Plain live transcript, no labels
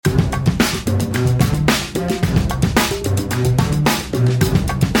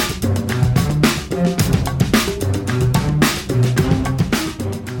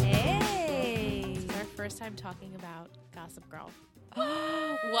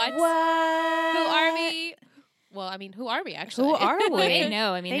What? What? Who are we? Well, I mean, who are we actually? Who are we? They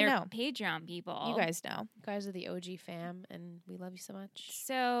know. I mean, They they're know. Patreon people. You guys know. You guys are the OG fam, and we love you so much.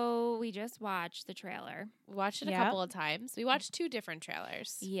 So we just watched the trailer. We watched it a Yep. couple of times. We watched 2 different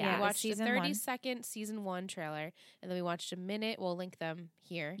trailers. Yeah, we watched season the 1. 30-second season 1 trailer, and then we watched a minute. We'll link them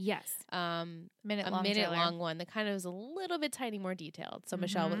here. Yes. A Minute-long minute trailer. long one that kind of was a little bit tiny more detailed. So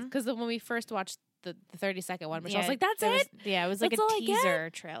Michelle was Mhm. because when we first watched the 30-second one, Michelle's Yeah, like, "That's there it." it was like That's a all I get? teaser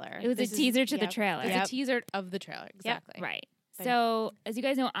trailer. It was a teaser to the trailer. It's Yep. a teaser of the trailer. Exactly. Right. But- So, as you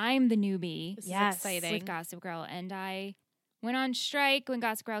guys know, I'm the newbie This Yes. is exciting. with Gossip Girl, and I went on strike when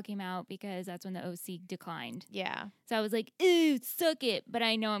Gossip Girl came out because that's when the OC declined. Yeah. So I was like, "Ooh, suck it!" But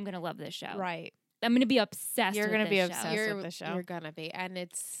I know I'm gonna love this show. Right. I'm gonna be obsessed. You're with gonna this be show. obsessed. with the show. You're gonna be, and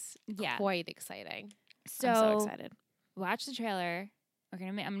it's Yeah. quite exciting. So, I'm so excited. watch the trailer. I'm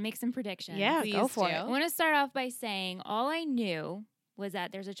gonna make some predictions. Yeah, Please go for do. it. I want to start off by saying all I knew was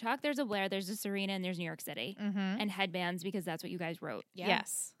that there's a Chuck, there's a Blair, there's a Serena, and there's New York City. Mm-hmm. And headbands because that's what you guys wrote. Yeah.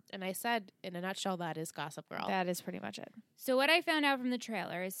 Yes. And I said, in a nutshell, that is Gossip Girl. That is pretty much it. So what I found out from the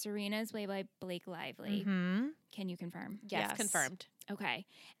trailer is Serena is played by Blake Lively. Mm-hmm. Can you confirm? yes, Yes. confirmed. Okay.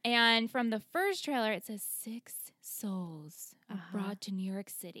 And from the first trailer, it says 6 souls are Uh-huh. brought to New York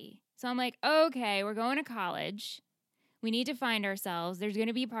City. So I'm like, okay, we're going to college. We need to find ourselves. There's going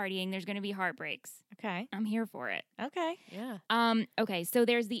to be partying. There's going to be heartbreaks. Okay. I'm here for it. Okay. Yeah. Okay, so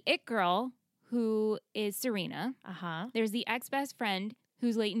there's the it girl who is Serena. Uh-huh. There's the ex-best friend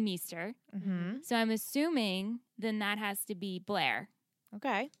who's Leighton Meester. Mm-hmm. So I'm assuming then that has to be Blair.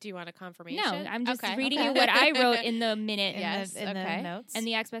 Okay. Do you want a confirmation? No, I'm just Okay. reading Okay. you what I wrote in the minute. Yes, In the okay. notes. And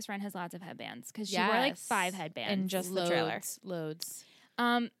the ex-best friend has lots of headbands because she wore like Yes. 5 headbands. In just the loads, trailer. Loads.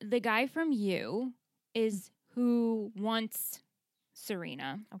 The guy from You is who wants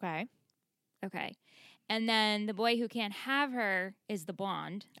Serena. Okay. Okay. And then the boy who can't have her is the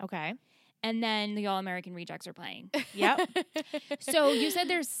blonde. Okay. And then the All-American Rejects are playing. Yep. So you said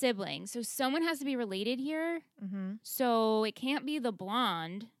there's siblings. So someone has to be related here. Mm-hmm. So it can't be the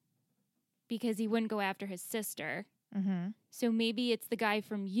blonde because he wouldn't go after his sister. Mm-hmm. So maybe it's the guy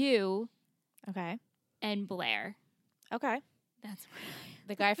from You Okay. and Blair. Okay. That's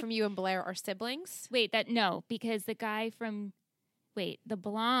The guy from You and Blair are siblings. because the guy from the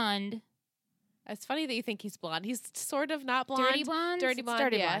blonde, It's funny that you think he's blonde. He's sort of not blonde. dirty blonde, Dirty blonde.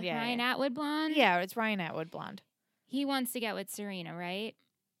 Dirty yeah. blonde, yeah. Ryan Atwood blonde. Yeah, it's Ryan Atwood blonde. He wants to get with Serena, right?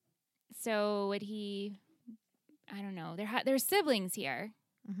 So would he? I don't know. They're siblings here,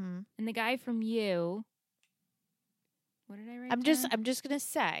 Mm-hmm. and the guy from You. What did I write? I'm just gonna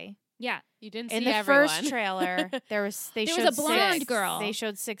say yeah. You didn't in see the everyone. first trailer there was There showed was a blonde six. girl. They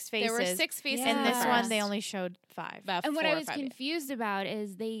showed 6 faces. There were 6 faces. Yeah. In this the one first. they only showed 5. About And what 4 I or was 5. confused about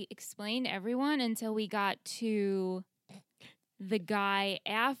is they explained everyone until we got to the guy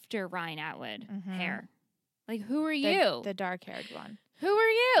after Ryan Atwood Mhm. hair. Like, who are The- you? The dark-haired one. Who are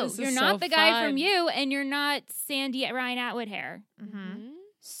you? This is You're not so the guy from fun. You, and you're not Sandy at Ryan Atwood hair. Mm-hmm. Mhm.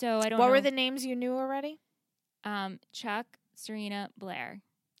 So I don't What know. were the names you knew already? Chuck, Serena, Blair.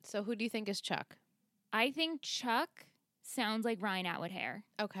 So who do you think is Chuck? I think Chuck sounds like Ryan Atwood hair.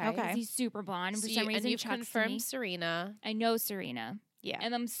 Okay. Okay. 'Cause he's super blonde, and So for some reason you've Chuck's confirmed to me. Serena. I know Serena. Yeah.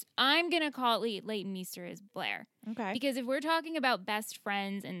 And I'm going to call it Leighton Meester as Blair. Okay. Because if we're talking about best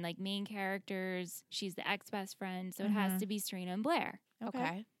friends and like main characters, she's the ex-best friend, so it has Mhm. to be Serena and Blair.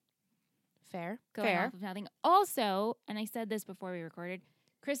 Okay. Fair. Going Fair. off of nothing. Also, and I said this before we recorded,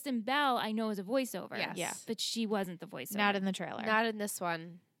 Kristen Bell I know is a voiceover. Yes. Yeah. But she wasn't the voiceover. Not in the trailer. Not in this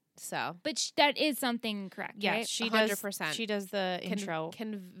one. So But that is something correct, Yes, right? she 100%. does. She does the intro.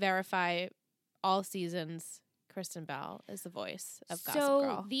 can verify all seasons. Kristen Bell is the voice of Gossip So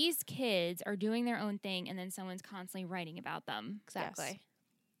Girl. these kids are doing their own thing, and then someone's constantly writing about them. Exactly.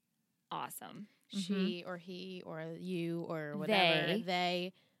 Awesome. She or he or you or whatever.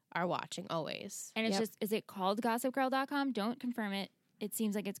 They are watching always. And it's Yep. just, is it called gossipgirl.com? Don't confirm it. It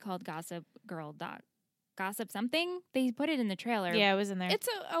seems like it's called gossip something. They put it in the trailer. Yeah, it was in there. It's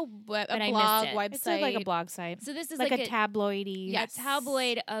a But I missed blog it. website. It's like a blog site. So this is like like a tabloidy. Yeah. a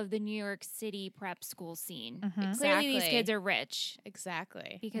tabloid of the New York City prep school scene. Mhm. Clearly, these Exactly. kids are rich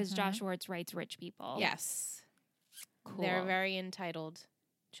Exactly. because Mhm. Josh Schwartz writes rich people. Yes. Cool. They're very entitled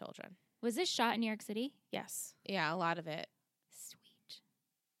children. Was this shot in New York City? Yes. Yeah, a lot of it. Sweet.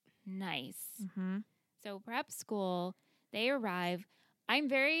 Nice. Mm-hmm. So prep school, they arrive.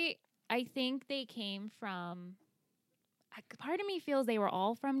 I think they came from, part of me feels they were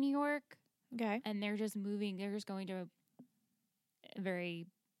all from New York Okay. and they're just going to a very,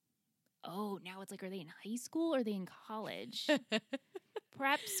 now it's like, are they in high school or are they in college?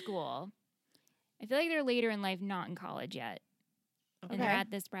 Prep school. I feel like they're later in life, not in college yet. And they're Okay.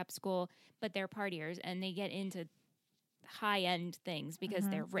 at this prep school, but they're partiers and they get into high end things because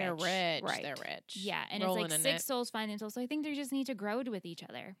they're rich. They're rich. Right. They're rich. Yeah, and Rolling it's like in six it. souls finding souls. So I think they just need to grow with each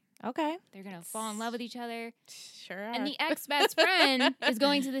other. Okay. They're gonna fall in love with each other, Sure are. and the ex best friend is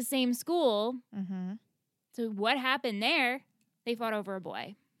going to the same school. Mm-hmm. So what happened there? They fought over a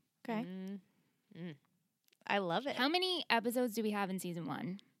boy. Okay. Mm. I love it. How many episodes do we have in season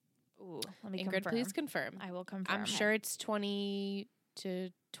 1? Ooh, let me Ingrid, confirm. please confirm. I will confirm. I'm sure it's 20 to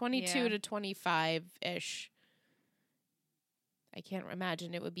 22 Yeah. to 25-ish. I can't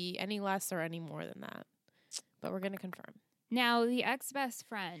imagine it would be any less or any more than that. But we're going to confirm. Now the ex best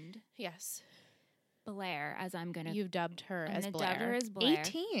friend Yes. Blair, as I'm gonna You've dubbed her I'm as gonna Blair. dub her as Blair.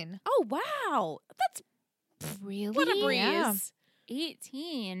 18. Oh, wow. That's Really? what a breeze. Yeah.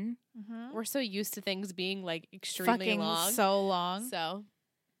 18. Mm-hmm. We're so used to things being like extremely Fucking long. so long. So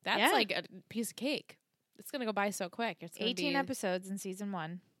that's Yeah. like a piece of cake. It's going to go by so quick. It's gonna 18 be, episodes in season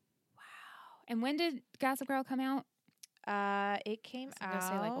 1. And when did Gossip Girl come out? It came I was gonna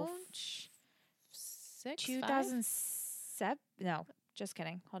say, like, out 6, 2007. No, just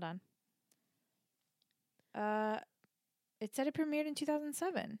kidding. Hold on. It said it premiered in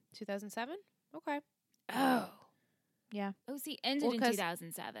 2007. 2007? Okay. Oh. Yeah. OC ended Well, in 'cause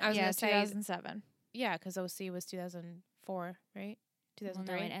 2007. I was Yeah, gonna say- 2007. Yeah, because OC was 2004, right? Well,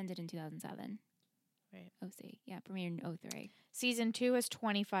 2003. no, it ended in 2007. Right. OC. Yeah, premiered in 03. Season 2 is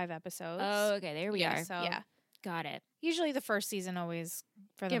 25 episodes. Oh, okay. There we Yeah, are. so yeah. Got it. Usually the first season always,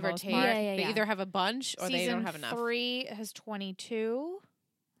 for the give or most take. part. Yeah, They yeah. either have a bunch or Season they don't have enough. 3 has 22.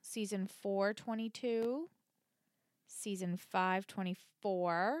 Season 4, 22. Season 5,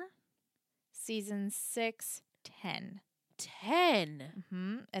 24. Season 6, 10. 10.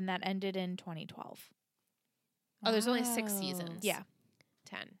 Mm-hmm. And that ended in 2012. Oh, there's only 6 Wow. seasons. Yeah.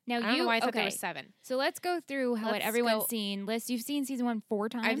 10. Now I don't know why I thought there okay. was 7. So let's go through what Let's everyone's go- seen. Liz, you've seen season 1 4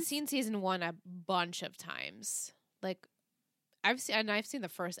 times. I've seen season 1 a bunch of times. Like, I've seen the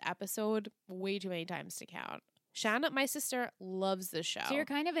first episode way too many times to count. Shanna, my sister, loves the show. So you're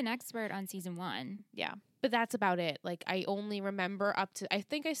kind of an expert on season 1. Yeah. But that's about it. Like, I only remember up to, I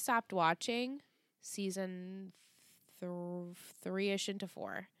think I stopped watching season 3-ish into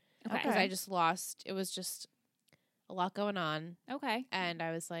 4. Okay. Because I just lost, it was just a lot going on. Okay. And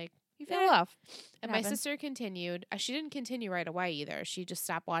I was like, You fell off. and my sister continued. She didn't continue right away either. She just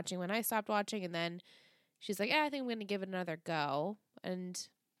stopped watching when I stopped watching. And then she's like, I think I'm going to give it another go. And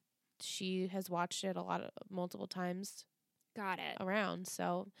she has watched it multiple times Got it. around.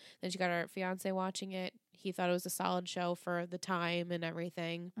 So then she got her fiance watching it. He thought it was a solid show for the time and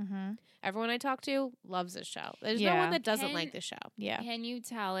everything. Mm-hmm. Everyone I talk to loves this show. There's no Yeah. one that doesn't Can- like this show. Yeah. Can you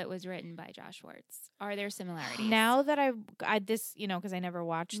tell it was written by Josh Schwartz? Are there similarities? Now that I this, because I never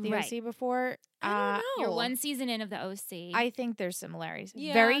watched the Right. OC before, I don't know. You're one season in of the OC. I think there's similarities.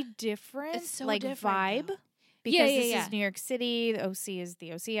 Yeah. Very different, It's so like different, vibe, though. because Yeah, this yeah. is New York City. The OC is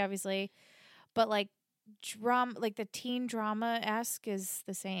the OC, obviously, but like drama, like the teen drama esque is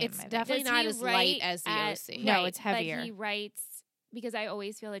the same. It's I think. definitely Does not he as light write as the at- OC. No, Right, it's heavier. But he writes, because I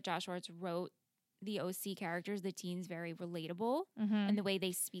always feel like Josh Schwartz wrote the OC characters, the teens, very relatable. Mhm. And the way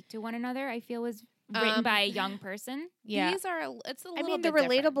they speak to one another, I feel, was written by a young person. Yeah, These are, it's a little I mean bit they're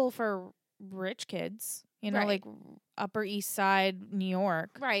different. relatable for rich kids. Right. Like Upper East Side, New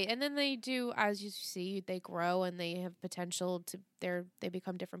York. Right. And then they do, as you see, they grow and they have potential to, they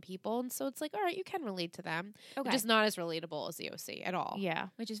become different people. And so it's like, all right, you can relate to them. Okay. Just not as relatable as the OC at all. Yeah,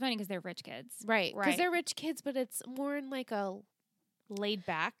 Which is funny because they're rich kids. Right. Because Right. they're rich kids, but it's more in like a, laid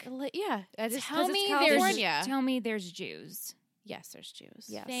back. yeah. Just 'cause Tell it's me, California. tell me there's Jews. Yes, there's Jews.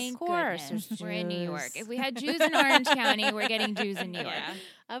 Yes. Thank of course goodness. there's We're in New York. Jews. If we had Jews in Orange County, we're getting Jews in New York. Yeah.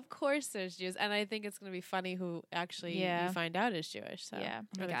 Of course there's Jews. And I think it's going to be funny who actually Yeah. you find out is Jewish. So Yeah. Oh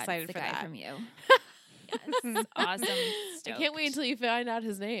my I'm God, excited it's for the guy that. from you. Yes, awesome. I can't wait until you find out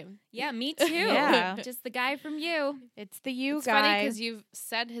his name. Yeah, me too. Yeah. Just the guy from you. It's the you It's funny guy. because you've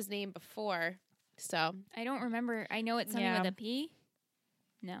said his name before. So I don't remember. I know it's something Yeah. with a P.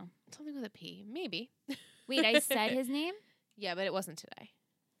 No. something with a P. Maybe. Wait, I said his name? Yeah, but it wasn't today.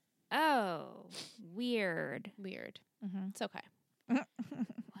 Oh, weird. Weird. Mhm. It's okay. What?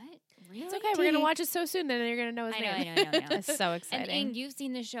 Really? It's okay. We're going to watch it so soon, then you're going to know his I know, name. I know. It's so And exciting. you've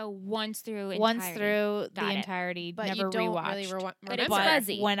seen the show once through Once entirety. through Got the it. entirety, But never you don't rewatched. really But it's remember.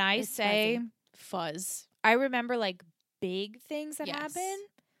 fuzzy. When I It's say fuzzy. Fuzz. I remember like big things that Yes. happen,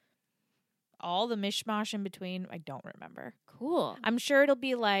 all the mishmash in between, I don't remember. Cool. I'm sure it'll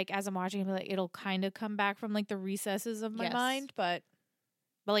be like as I'm watching, it'll, be like, it'll kind of come back from like the recesses of my Yes. mind, but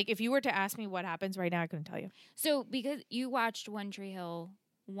like if you were to ask me what happens right now, I couldn't tell you. So because you watched One Tree Hill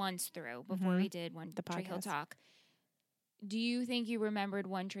once through before Mhm. we did One The Tree Hill podcast. Talk, do you think you remembered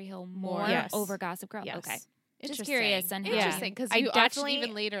One Tree Hill more Yes. over Gossip Girl? Yes. Okay. Just Interesting. curious on how Interesting, because I you watched definitely-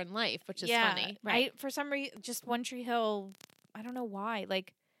 even later in life, which is yeah, funny. Right. For some reason, just One Tree Hill. I don't know why.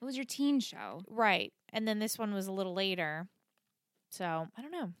 Like, It was your teen show. right, and then this one was a little later. So I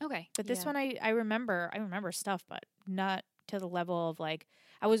don't know. Okay. But this Yeah. one, I remember stuff, but not to the level of like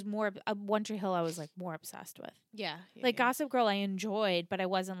I was more One Tree Hill. I was like more obsessed with. Yeah. Like Gossip Girl, I enjoyed, but I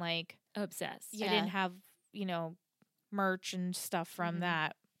wasn't like Obsessed. Yeah. I didn't have merch and stuff from Mhm.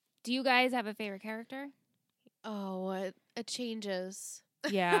 that. Do you guys have a favorite character? Oh, it changes.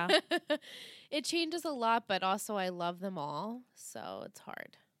 Yeah, It changes a lot, but also I love them all, so it's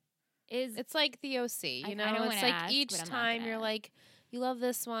hard. Is It's like the OC, I you know? kinda It's wanna like ask, each but I'm not time gonna you're ask. like, you love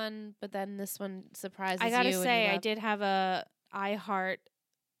this one, but then this one surprises you. I gotta and you say, I love- did have a I Heart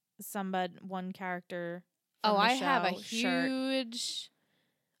one character. Oh, from the I have a show shirt huge.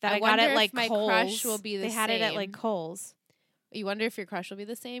 that I I got wonder at if like my Kohl's. crush will be the They had it at like same. Kohl's. You wonder if your crush will be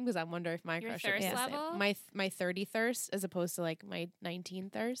the same, because I wonder if my Your crush will be thirst the level? same. My 30 thirst as opposed to like my 19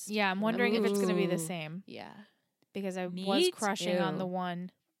 thirst. Yeah, I'm wondering if it's gonna be the Ooh. same Yeah. because I Me was crushing on too. the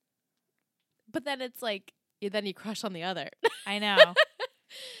one. But then it's like then you crush on the other. I know.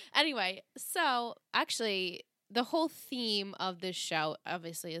 Anyway, so actually the whole theme of this show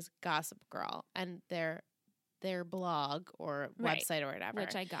obviously is Gossip Girl and their blog or Right. website or whatever.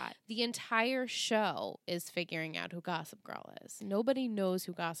 which I got. The entire show is figuring out who Gossip Girl is. Nobody knows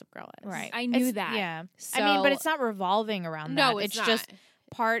who Gossip Girl is. Right. I knew It's- that. Yeah. So, I mean, but it's not revolving around no, that. it's just not.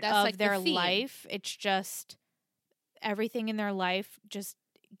 part That's of like the their theme. life. It's just everything in their life just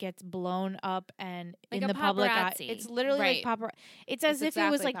gets blown up and Like in a the public eye. paparazzi. It's literally Right. like paparazzi. It's as It's if it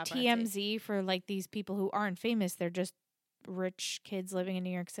was exactly like paparazzi. TMZ for like these people who aren't famous. They're just rich kids living in New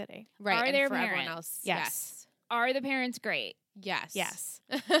York City. right. Are and there for everyone parents? else. Yes. Are the parents great? Yes. Yes.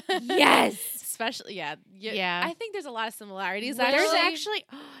 Yes. Especially Yeah. I think there's a lot of similarities. There's actually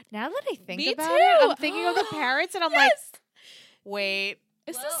now that I think Me about too. it, I'm thinking of the parents and I'm like, Yes. wait.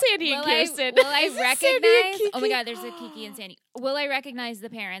 Is Will- this Sandy and will I- Kirsten? Will I Is this Sandy and recognize? Oh my Kiki? God, there's a Kiki and Sandy. Will I recognize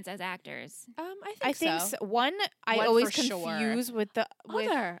the parents as actors? I think so. One I One always for sure. confuse with the with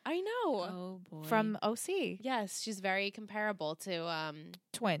Other, I know. Oh boy. from OC. Yes, she's very comparable to.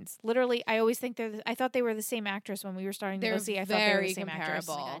 Twins. Literally, I always think I thought they were the same actress when we were starting the They're OC. I thought they were very the same actress.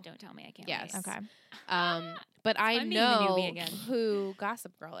 Oh comparable. my God, don't tell me. I can't. Yes. wait. Okay. But I fun being the know newbie again. who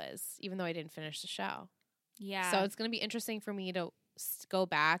Gossip Girl is, even though I didn't finish the show. Yeah. So it's going to be interesting for me to go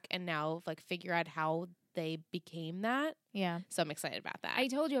back and now like figure out how they became that. Yeah. So I'm excited about that. I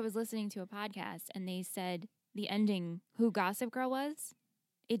told you I was listening to a podcast and they said the ending, who Gossip Girl was.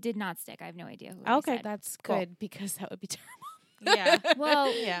 It did not stick. I have no idea who. they Okay, said. That's Cool. good because that would be terrible. Yeah.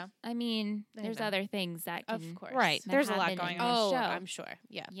 Well, Yeah. I mean, I there's know. other things that can. Of course. Right. that There's a lot happen going in on. the Oh, show. I'm sure.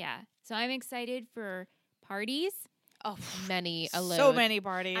 Yeah. Yeah. So I'm excited for parties. Oh, many a load. So many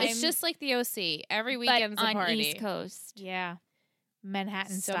parties. It's I'm- just like the OC. Every But weekend's a on party. East Coast. yeah.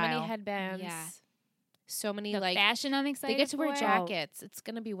 Manhattan So style. many headbands. Yeah. So many The like fashion I'm excited they get to wear for. jackets. It's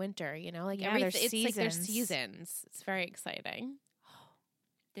gonna be winter, you know, like Yeah, everything. there's It's like there's seasons. seasons. It's very exciting.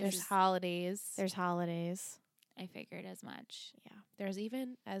 There's There's, holidays. There's holidays. I figured as much. There's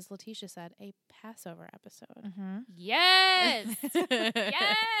even, as Letitia said, a Passover episode. Mm-hmm. Yes.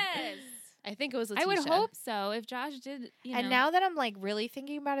 Yes. I think it was I Letitia. would hope so. If Josh did, you And know. now that I'm like really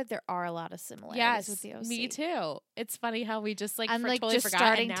thinking about it, there are a lot of similarities Yes, with the OC. me too. It's funny how we just like I'm like totally just forgot,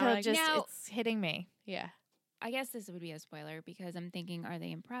 starting and to now, like, just Now- it's hitting me. yeah. I guess this would be a spoiler because I'm thinking, are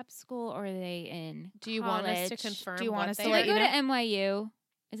they in prep school or are they in? Do you want us to college? confirm? Do you want what us to they Do let they you go know? to NYU?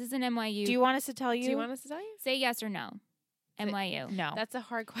 Is this an NYU? Do you want us to tell you? Do you want us to tell you? say yes or no? NYU. No. That's a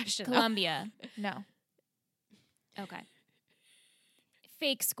hard question. Columbia. No. Okay.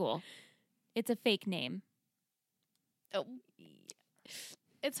 Fake school. It's a fake name. Oh.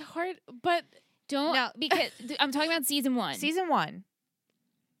 It's hard, but Don't No. because I'm talking about season 1. Season 1.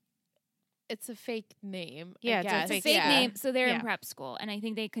 it's a fake name. Yeah, I it's a guess. It's a fake fake yeah. name, so they're in Yeah. prep school, and I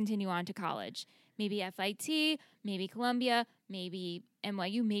think they continue on to college. Maybe FIT, maybe Columbia, maybe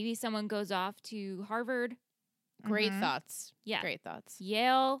NYU, maybe someone goes off to Harvard, Great Mhm. thoughts. Yeah. Great thoughts.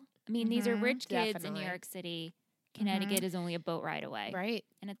 Yale. I mean, these are Mhm, rich kids in definitely. New York City. Connecticut is only a boat ride away. Right.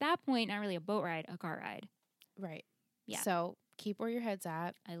 And at that point, not really a boat ride, a car ride. Right. Yeah. So keep where your head's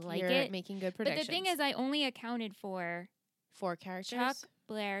at. I like You're it. making good But predictions. the thing is, I only accounted for 4 characters. Chuck,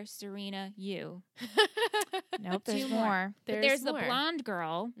 Blair, Serena, you. Nope, there's Two more. more. But there's the more. blonde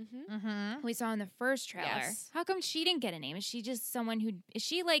girl Mm-hmm. Mm-hmm. who we saw in the first trailer. Yes. How come she didn't get a name? Is she just someone who is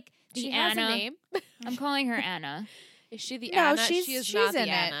she like the She Anna? has a name. I'm calling her Anna. Is she the No, Anna? she's- she is she's not the in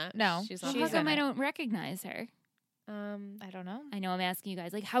it. Anna. No, she's Well, not how she's the come in I it. don't recognize her? Anna. I don't know. I know I'm asking you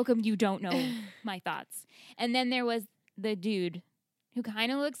guys, like, how come you don't know my thoughts? And then there was the dude who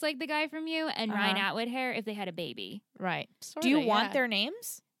kind of looks like the guy from You and Ryan Atwood hair if they had a baby. Right. Sorta, Do you want yeah. their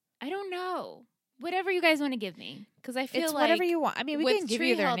names? I don't know. Whatever you guys want to give me. Because I feel It's like whatever you want. I mean, we with can give Tree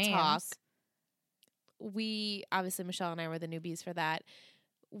you their Hill names. Talk, we obviously Michelle and I were the newbies for that.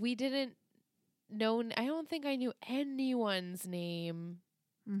 We didn't know. I don't think I knew anyone's name.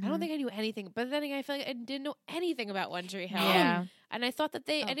 I don't think I knew anything. But then again, I feel like I didn't know anything about One Tree Hill. Yeah. And I thought that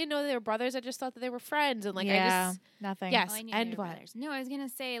I didn't know they were brothers. I just thought that they were friends. And like, I yeah. just, Nothing. yes. Oh, I knew And they were what? brothers. No, I was going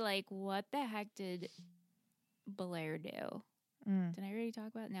to say, like, what the heck did Blair do? Mm. Did I already talk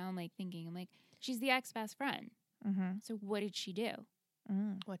about it? Now I'm like thinking, I'm like, she's the ex best friend. Mm-hmm. So what did she do?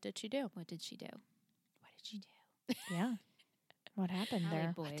 Mm. What did she do? What did she do? What did she do? Yeah. What happened Probably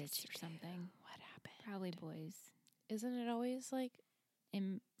there? boys or something. What happened? Probably boys Isn't it always like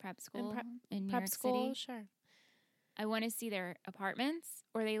in prep school prep- in New prep York school? City. Sure. I want to see their apartments,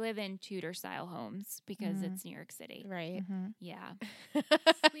 or they live in Tudor style homes because Mhm. it's New York City. Right. Mm-hmm. Yeah,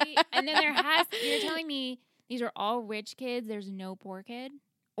 sweet. And then you're telling me these are all rich kids. There's no poor kid,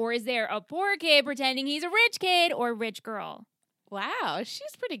 or is there a poor kid pretending he's a rich kid or rich girl? Wow.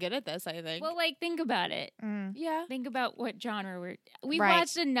 She's pretty good at this, I think. Well, like think about it. Mm. yeah. Think about what genre we've Right.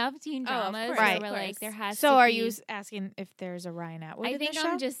 watched enough teen Oh, of dramas course, where of we're course. like there has So to are be. you asking if there's a Ryan Atwood I in think the I'm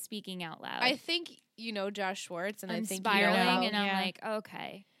show? just speaking out loud. I think you know Josh Schwartz, and I'm I think spiraling, you know, and I'm Yeah. like,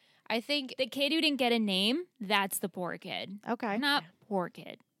 okay, I think the kid who didn't get a name, that's the poor kid, Okay. not poor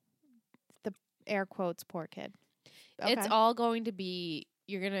kid. Air quotes, poor kid. Okay. it's all going to be.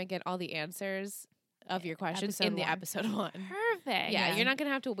 You're gonna get all the answers of your questions Episode in the one. episode one. Perfect. Yeah, you're not gonna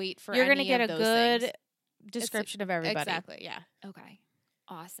have to wait for. You're gonna any get of a those good things. description of everybody. Exactly. Yeah. Okay.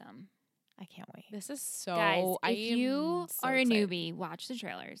 Awesome. I can't wait. This is so. Guys, I if am you so are a excited. newbie, watch the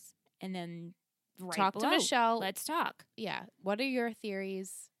trailers and then Talk to Michelle. Let's talk. Yeah. What are your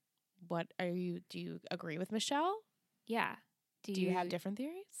theories? What are you? Do you agree with Michelle? Yeah. Do you have different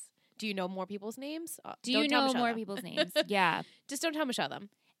theories? Do you know more people's names? Do Don't you tell know Michelle more them. people's names? Yeah. Just don't tell Michelle them.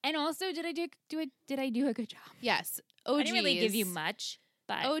 And also, did I do a good job? Yes. OGs. I didn't really give you much,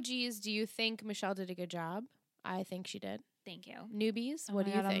 but OGs. Do you think Michelle did a good job? I think she did. thank you. Newbies. Oh what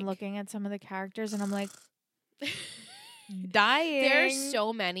my do you God, think? I'm looking at some of the characters and I'm like dying. There's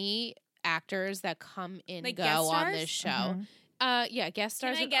so many actors that come and Like go guest on this stars? show. Mhm. Yeah, guest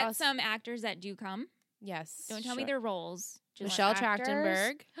Can stars. I with get us. some actors that do come? Yes. Don't tell me sure. their roles. Just Michelle actors?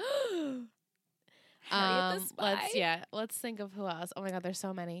 Trachtenberg. Harriet the Spy. Let's think of who else. Oh my God, there's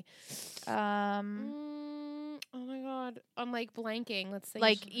so many. Oh my God, I'm like blanking. Let's think.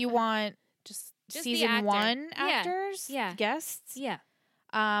 like you want just Just the season actor. 1 Yeah. actors? Yeah. Guests? Yeah.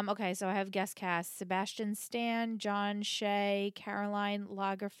 Okay, so I have guest cast: Sebastian Stan, John Shea, Caroline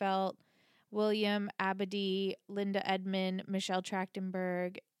Lagerfeld, William Abadi, Linda Edmond, Michelle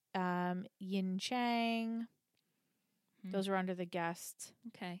Trachtenberg, Yin Chang. Hmm. Those are under the guests.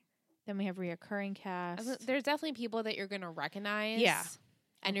 Okay. Then we have reoccurring cast. there's definitely people that you're gonna recognize. Yeah.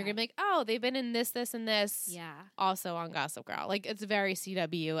 and you're Okay. gonna be like, oh, they've been in this, and this. Yeah. Also on Gossip Girl, like it's very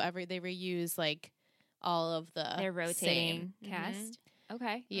CW. They reuse like all of the They're rotating same. cast. Mhm.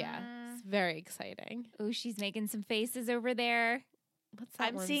 Okay. Yeah, Mm. it's very exciting. Oh, she's making some faces over there. What's that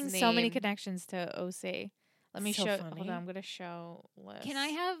I'm one's seeing so many name? connections to OC. Let me So show. funny. Hold on, I'm gonna show list. Can I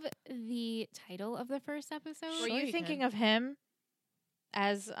have the title of the first episode? Were Sure you you thinking can. of him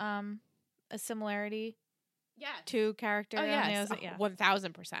as a similarity Yeah. to character? Oh on the yes, OC? Yeah.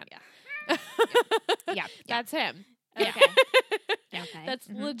 1000%. Yeah. Yeah. That's him. Okay. Yeah. Okay. That's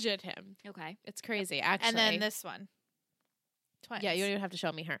Mhm. legit him. Okay. It's crazy, actually. And then this one. Twins. Yeah, you don't even have to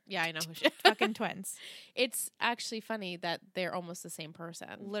show me her. Yeah, I know who she. fucking twins. It's actually funny that they're almost the same person.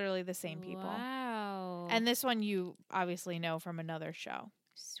 Literally the same people. Wow. And this one you obviously know from another show.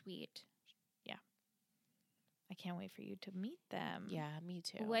 sweet. I can't wait for you to meet them. Yeah, me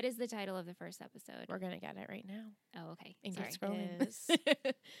too. What is the title of the first episode? We're gonna get it right now. Oh, okay. And Sorry. get scrolling. Is-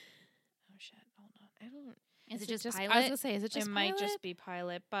 Oh shit, hold on. I don't. Is it just I was pilot? gonna say, is it just it might pilot? just be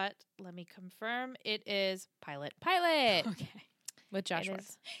pilot, but let me confirm. It is pilot. pilot Okay. with Josh It Schwartz.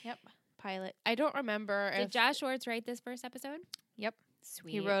 is. Yep. Pilot. I don't remember Did if Josh Schwartz write this first episode? Yep.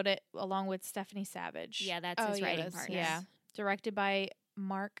 Sweet. He wrote it along with Stephanie Savage. Yeah, that's Oh, his yeah, writing that's- partner. Yeah. Directed by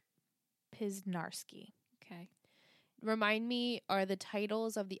Mark Pisnarski. Okay. remind me, are the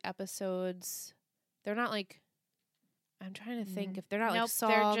titles of the episodes? They're not like. I'm trying to think if they're not like Nope,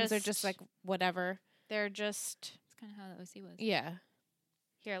 songs. they're They're just like whatever. They're just That's kind of how the OC was. Yeah.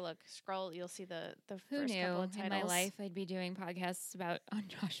 here. Look, scroll. You'll see the Who first knew couple of in titles. my life I'd be doing podcasts about on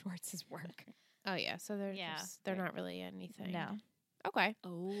Josh Schwartz's work? Oh yeah. So they're Yeah, they're they're- not really anything. No. Okay.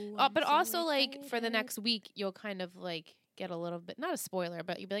 Oh, But also like for the next week, you'll kind of like get a little bit, not a spoiler,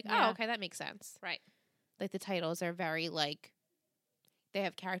 but you'll be like, Yeah. oh, okay, that makes sense. Right. Like the titles are very like they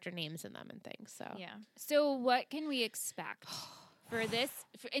have character names in them and things. So Yeah. So what can we expect for this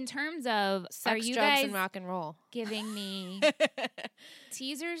in terms of sex, are you drugs, guys and rock and roll. giving me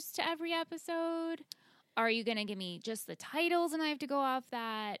teasers to every episode? Are you going to give me just the titles and I have to go off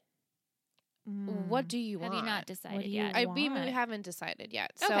that? What do you Have want? you not What decided do you yet? want? we haven't decided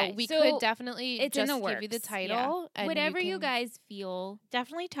yet. So Okay, we so could definitely it's in just the give you the works. title. And Whatever you can- guys feel,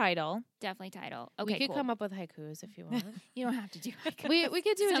 Definitely title. definitely title. Okay, we could cool. come up with haikus if you want. You don't have to do it. we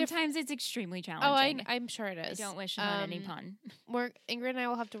could do a different. Sometimes it's extremely Oh, challenging. I'm sure it I is. don't wish on any Um, pun. Ingrid and I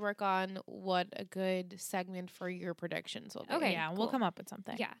will have to work on what a good segment for your predictions will be. Okay, yeah, we'll cool. come up with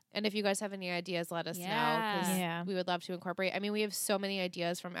something. Yeah. And if you guys have any ideas, let us know. 'Cause Yeah. Yeah. we would love to incorporate. I mean, we have so many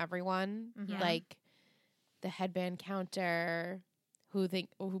ideas from everyone. Mhm. Yeah. Like the headband counter, who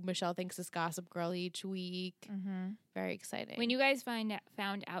Michelle thinks is Gossip Girl each week. Mm-hmm. Very exciting. When you guys found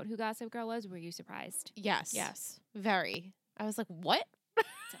out who Gossip Girl was, were you surprised? yes, Yes. very. I was like, what?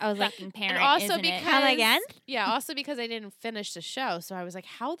 I was like, Fucking parent, and also isn't because it? Come again? yeah, also because I didn't finish the show, so I was like,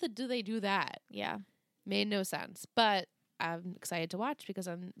 how do they do that? yeah. Made no sense. But I'm excited to watch because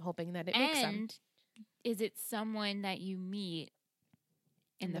I'm hoping that it makes them. And is it someone that you meet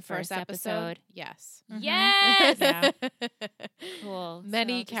in the first episode? Yes. Mhm. Yes. Yeah. Cool.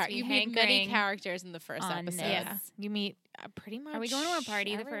 Many So I'll just be you meet many hankering characters in the first on episode. this. Yeah. You meet pretty much. Are we going to a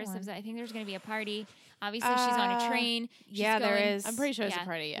party the first everyone. episode? I think there's going to be a party. Obviously, she's on a train. She's Yeah, there going- is. I'm pretty sure it's Yeah. a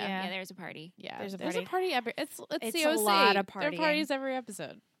party. Yeah. Yeah, Yeah. there's a party. Yeah. There's a There's party. a party every. It's It's the a OC. lot of There are partying. parties every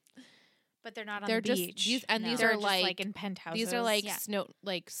episode. But they're not on They're the just beach. these, and No. these They're are just like in penthouses. these are like Yeah.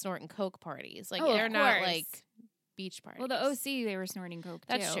 snorting coke parties. Like Oh, of they're not course. like beach parties. Well, the OC, they were snorting coke,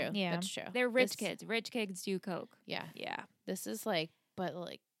 That's too. true. Yeah. That's true. They're rich This- kids. Rich kids do coke. Yeah. Yeah. This is like, but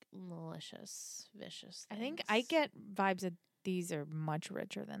like malicious, vicious. I think things. I get vibes that these are much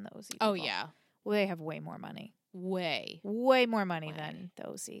richer than the OC. Oh people. yeah, Well, they have way more money. way. Way more money Way. than the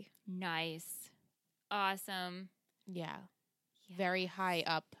OC. Nice. Awesome. Yeah. Yeah. Very high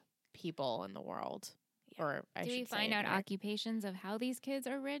up people in the world. Yeah. Or I Do should we say find out America. occupations of how these kids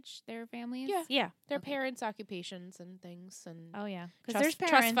are rich, their families? Yeah. Yeah. Their Okay. parents' occupations and things and Oh yeah. Because trust, there's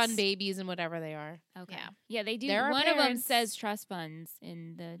trust parents. fund babies and whatever they are. Okay. Yeah. Yeah, they do. There are One of them parents- says trust funds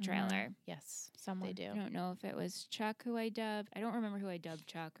in the Mhm. trailer. Yes, Someone. they do. I don't know if it was Chuck who I dubbed. I don't remember who I dubbed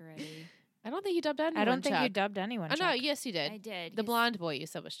Chuck already. I don't think you dubbed anyone. I don't think you Chuck. dubbed anyone. Oh no, Chuck. yes you did. I did. The He's- blonde boy you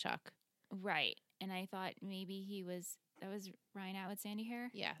said was Chuck. Right. And I thought maybe that was Ryan Atwood, sandy hair?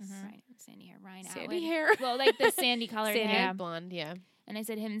 Yes. Mhm. Ryan, sandy hair. Ryan Sandy Atwood. hair. Well, like the sandy colored Sandy hair. hair. Blonde, yeah. And I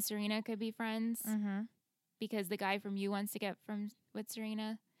said him and Serena could be friends Mm-hmm. because the guy from You wants to get from with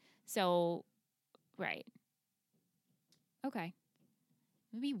Serena. So, right. Okay.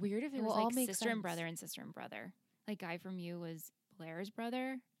 It'd be weird if it It was will all like make sister and sense. brother and sister and brother. Like guy from You was Blair's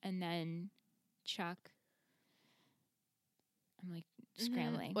brother, and then Chuck. I'm like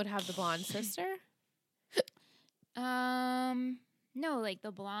scrambling. Would have the blonde sister. No, like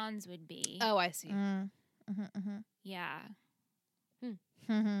the blondes would be. Oh, I see. Mm-hmm. Yeah,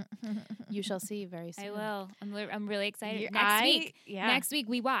 You shall see very soon. I will. I'm really excited. You- Next week. Yeah. Next week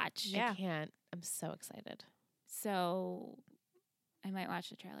we watch. Yeah. I can't. I'm so excited. So I might watch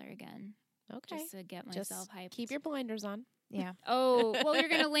the trailer again Okay. just to get Just myself hyped. keep your blinders on. Yeah. Oh, well, you're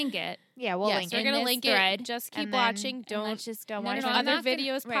gonna link it. Yeah. We'll yes, link we're it. in gonna this link thread, it. Just keep and then- watching. And Don't let's just don't no, watch no, no, it. I'm other not gonna-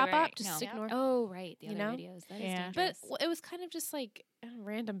 videos right, pop right, up. right, Just no. ignore. Oh, right, the You other know? videos. That is Yeah. But dangerous. it was kind of just like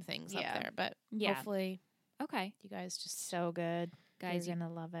random things Yeah. up there. But yeah. hopefully Okay, you guys just So good. guys, You're you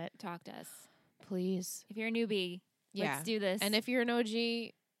gonna love it. talk to us. please. If you're a newbie, Yeah. let's do this. And if you're an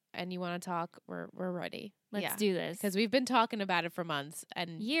OG and you want to talk, we're ready let's yeah. do this because we've been talking about it for months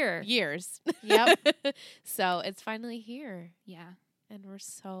and year. years. Yep. So it's finally here, Yeah. and we're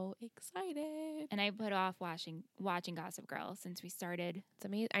so excited. And I put off watching Gossip Girl since we started. It's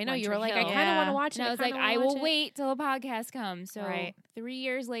amazing. I know One you were Tree like, I Hill. kind of want to Yeah. watch it. And I was like, kinda I wanna will watch it. wait till the podcast comes. So Right. 3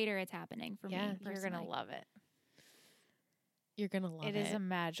 years later, it's happening for Yeah. me. You're gonna personally. love it. You're gonna love it. It is a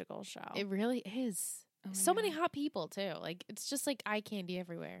magical show. It really is. Oh my So many God. hot people too. Like it's just like eye candy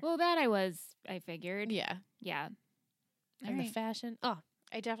everywhere. Well, that I figured. Yeah, Yeah. and All the right. fashion. Oh,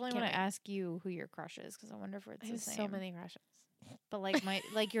 I definitely Can't want to wait. ask you who your crush is because I wonder if it's I the have same. so many crushes. But like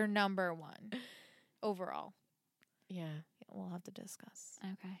like your number one overall. Yeah, We'll have to discuss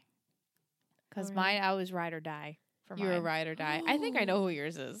Okay. because Alright. mine I was ride or die for you're a mine. ride or die. I think I know who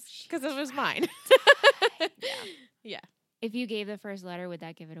yours is because it was mine. If you gave the first letter, would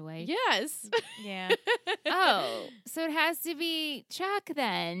that give it away? Yes. Yeah. Oh, so it has to be Chuck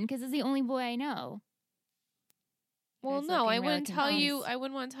then, because it's the only boy I know. Well, Guys no, I looking really wouldn't tell you. confused. I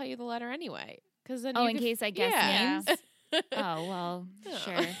wouldn't want to tell you the letter anyway, because then Oh, you in could- case I guess yeah. names. Oh well,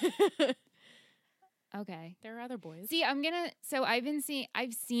 sure. Okay. There are other boys. See,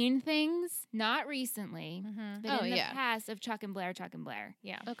 I've seen things, not recently, Mm-hmm. but Oh, in the yeah. past of Chuck and Blair.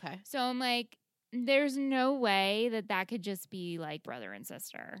 Yeah. Okay. So I'm like, there's no way that could just be like brother and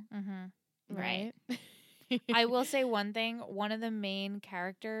sister. Mm-hmm. Right. I will say one thing. One of the main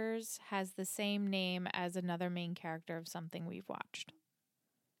characters has the same name as another main character of something we've watched.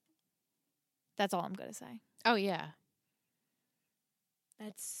 That's all I'm going to say. Oh, yeah.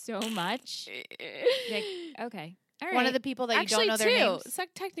 That's so much. Okay. All right. One of the people that Actually, you don't know their names. It's like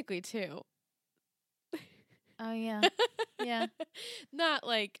technically two. Oh, yeah. Yeah. Not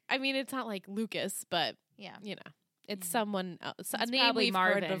like, I mean, it's not like Lucas, but, Yeah. you know, it's Yeah. someone else. It's A name probably we've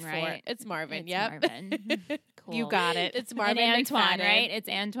Marvin, heard before. right? It's Marvin, It's yep. Marvin. Cool. You got it. It's And Marvin Antoine, McFadden. right? It's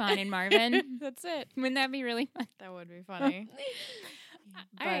Antoine and Marvin. That's it. Wouldn't that be really fun? That would be funny.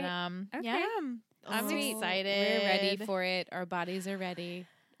 But, right. yeah. Okay. I'm Sweet. excited. We're ready for it. Our bodies are ready.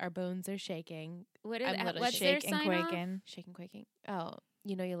 Our bones are shaking. What is I'm literally what's their Shake and sign off? quaking. Shaking, quaking. Oh,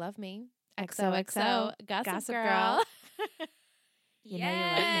 you know you love me. XOXO. Gossip Girl. Girl. You know you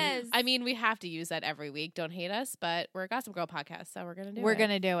love me. Yes. I mean, we have to use that every week. Don't hate us, but we're a Gossip Girl podcast, so we're gonna do it. We're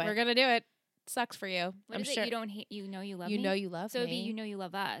going to do it. We're gonna do it. Sucks for you. What I'm is sure it? You don't hate. You know you love you me. know you love so it'd be me. you know you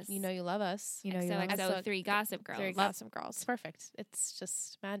love us. You know you love us. You know you love us. XOXO 3 Gossip Girls. Three Gossip Girls. It's perfect. It's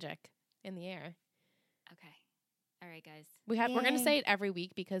just magic in the air. Okay. All right, guys. We're gonna Yay. say it every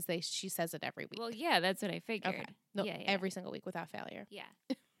week because she says it every week. Well, yeah, that's what I figured. okay. No, Yeah, yeah. every single week without failure. Yeah.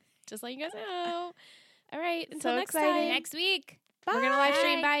 Just let you guys know. All right. Until So next exciting. time. Next week. We're gonna live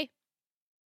stream. Bye. Bye.